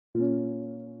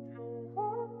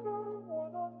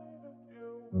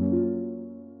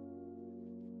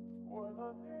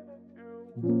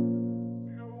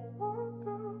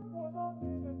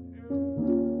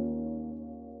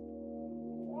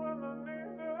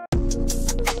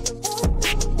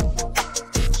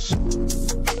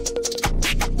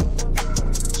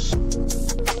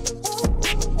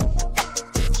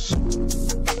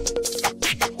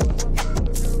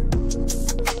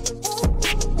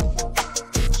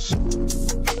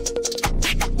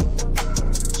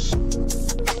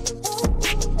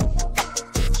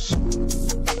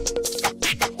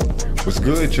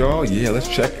good, y'all? Yeah, let's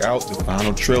check out the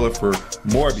final trailer for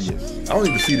Morbius. I don't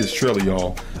need to see this trailer,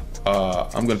 y'all.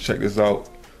 I'm gonna check this out.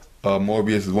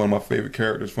 Morbius is one of my favorite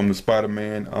characters from the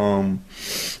Spider-Man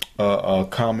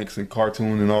comics and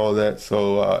cartoons and all of that.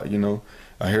 So you know,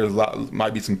 I hear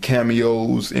might be some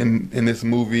cameos in this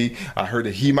movie. I heard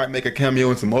that he might make a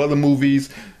cameo in some other movies.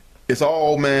 It's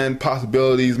all, man,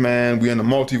 possibilities, man. We're in the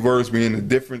multiverse. We're in the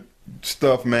different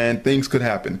stuff, man. Things could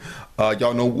happen.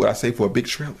 Y'all know what I say for a big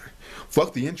trailer.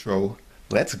 Fuck the intro.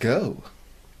 Let's go.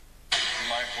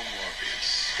 Michael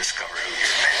Morbius. Discover who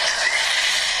you're meant to be.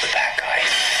 The bad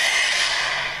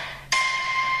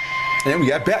guy. And we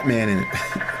got Batman in it.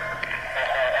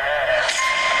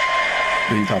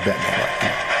 You talk Batman,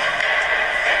 right?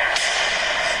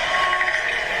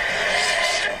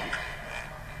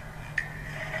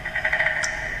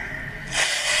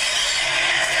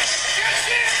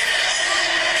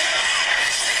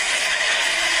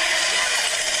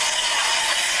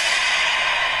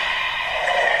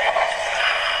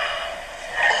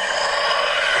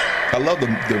 I love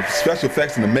the special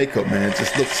effects and the makeup, man. It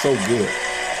just looks so good.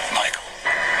 Michael,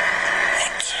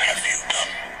 what have you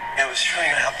done? I was trying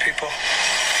to help people.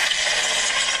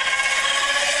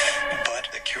 But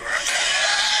the cure.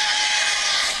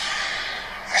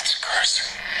 It's a curse.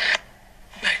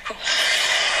 Michael.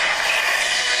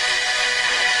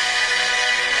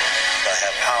 I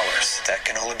have powers that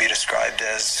can only be described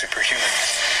as superhuman.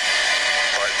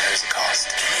 But there's a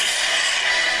cost.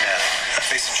 Now, I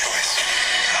face a choice.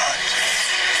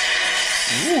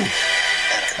 Ooh.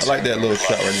 I like that little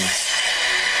shot right now.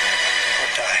 Or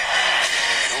die.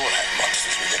 You will have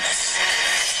monsters within us.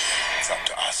 It's up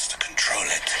to us to control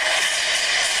it.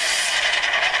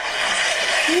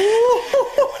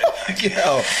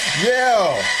 Yeah.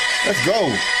 Let's go.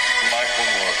 Michael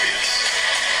Morbius.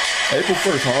 April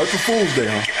 1st, huh? April Fool's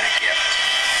Day, huh? Given a gift.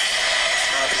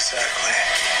 Not exactly.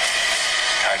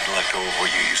 Time to let go of what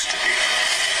you used to be.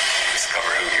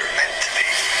 Discover who you're meant to be.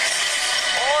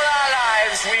 All our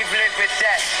lives we've lived with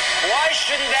death. Why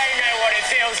shouldn't they know what it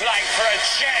feels like for a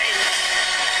change?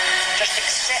 Just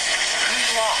accept who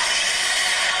you are.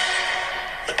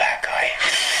 The bad guy.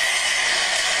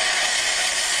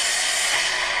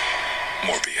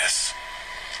 Morbius.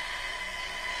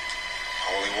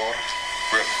 Holy water?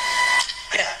 River.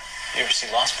 Yeah. You ever see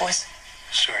Lost Boys?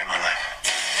 Story of my life.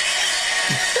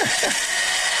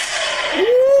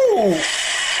 Ooh.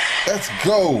 Let's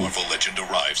go. Marvel Legend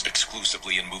arrives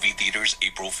exclusively in movie theaters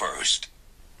April 1st.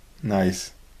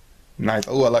 Nice.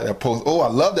 Oh, I like that poster. Oh, I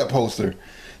love that poster.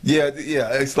 Yeah,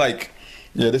 it's like,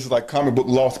 this is like comic book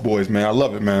Lost Boys, man. I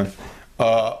love it, man.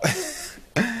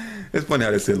 It's funny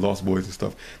how they say Lost Boys and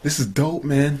stuff. This is dope,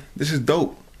 man. This is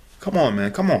dope. Come on,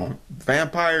 man. Come on.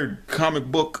 Vampire comic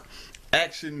book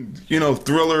action,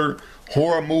 thriller,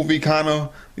 horror movie kind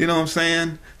of, you know what I'm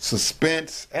saying?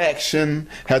 Suspense, action,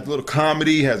 has a little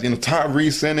comedy, has,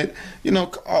 Tyrese in it,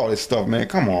 all this stuff, man.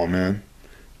 Come on, man.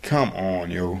 Come on,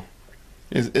 yo.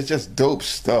 It's just dope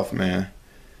stuff, man.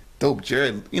 Dope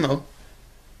Jared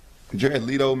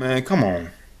Leto, man. Come on.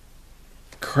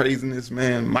 Craziness,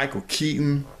 man. Michael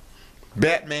Keaton,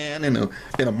 Batman in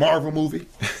a Marvel movie.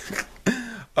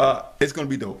 It's gonna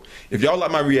be dope. If y'all like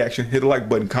my reaction, hit the like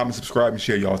button, comment, subscribe, and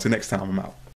share, y'all. Till next time, I'm out.